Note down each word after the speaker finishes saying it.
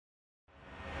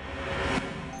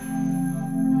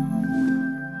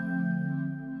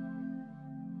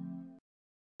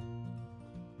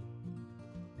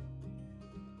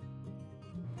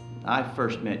I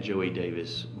first met Joey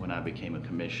Davis when I became a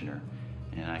commissioner,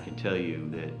 and I can tell you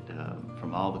that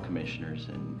from all the commissioners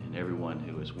and everyone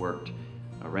who has worked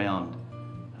around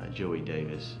Joey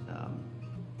Davis,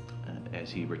 as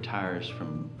he retires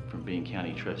from being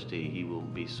county trustee, he will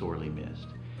be sorely missed.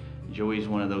 Joey's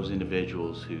one of those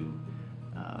individuals who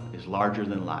is larger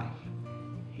than life.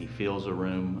 He fills a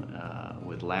room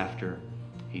with laughter.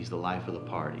 He's the life of the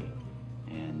party.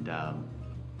 And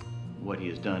what he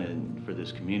has done for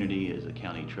this community as a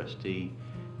county trustee,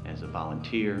 as a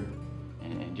volunteer,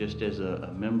 and just as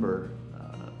a member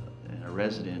and a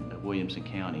resident of Williamson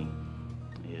County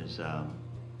is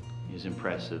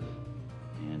impressive,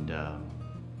 and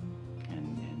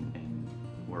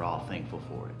we're all thankful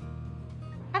for it.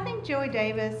 I think Joey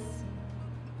Davis'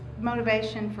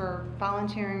 motivation for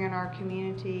volunteering in our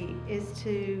community is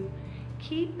to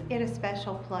keep it a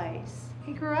special place.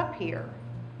 He grew up here.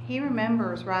 He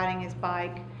remembers riding his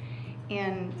bike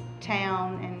in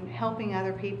town and helping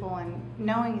other people and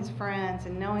knowing his friends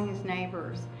and knowing his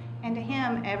neighbors. And to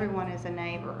him, everyone is a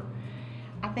neighbor.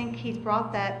 I think he's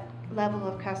brought that level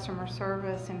of customer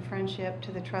service and friendship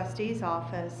to the trustee's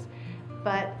office,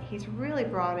 but he's really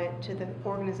brought it to the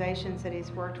organizations that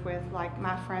he's worked with, like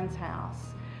My Friend's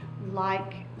House,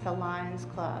 like the Lions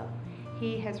Club.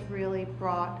 He has really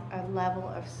brought a level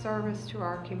of service to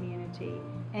our community,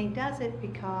 and he does it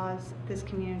because this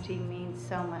community means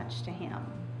so much to him.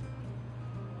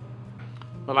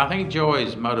 Well, I think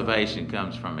Joey's motivation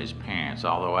comes from his parents.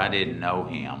 Although I didn't know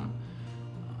him,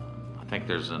 I think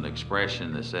there's an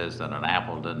expression that says that an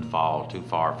apple doesn't fall too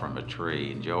far from a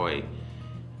tree. And Joey,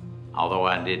 although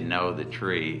I didn't know the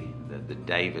tree, the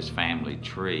Davis family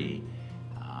tree,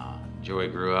 Joey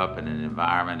grew up in an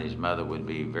environment his mother would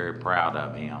be very proud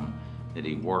of him, that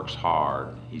he works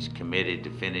hard. He's committed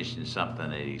to finishing something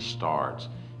that he starts.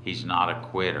 He's not a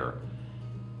quitter.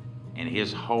 And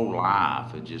his whole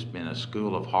life has just been a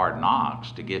school of hard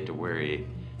knocks to get to where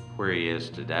he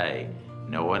is today.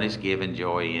 No one has given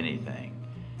Joey anything.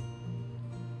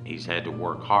 He's had to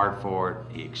work hard for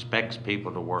it. He expects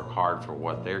people to work hard for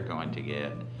what they're going to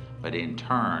get, but in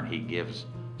turn, he gives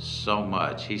so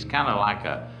much. He's kind of like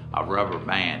a rubber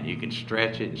band. You can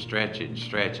stretch it and stretch it and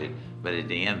stretch it, but at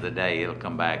the end of the day, it'll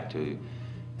come back to,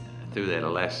 through that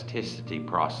elasticity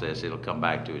process, it'll come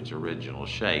back to its original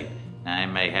shape. Now, it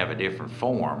may have a different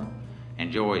form,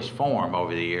 and Joey's form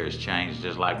over the years changed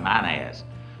just like mine has.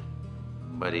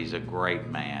 But he's a great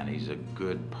man. He's a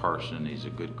good person. He's a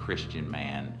good Christian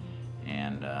man,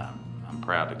 and I'm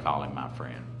proud to call him my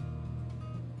friend.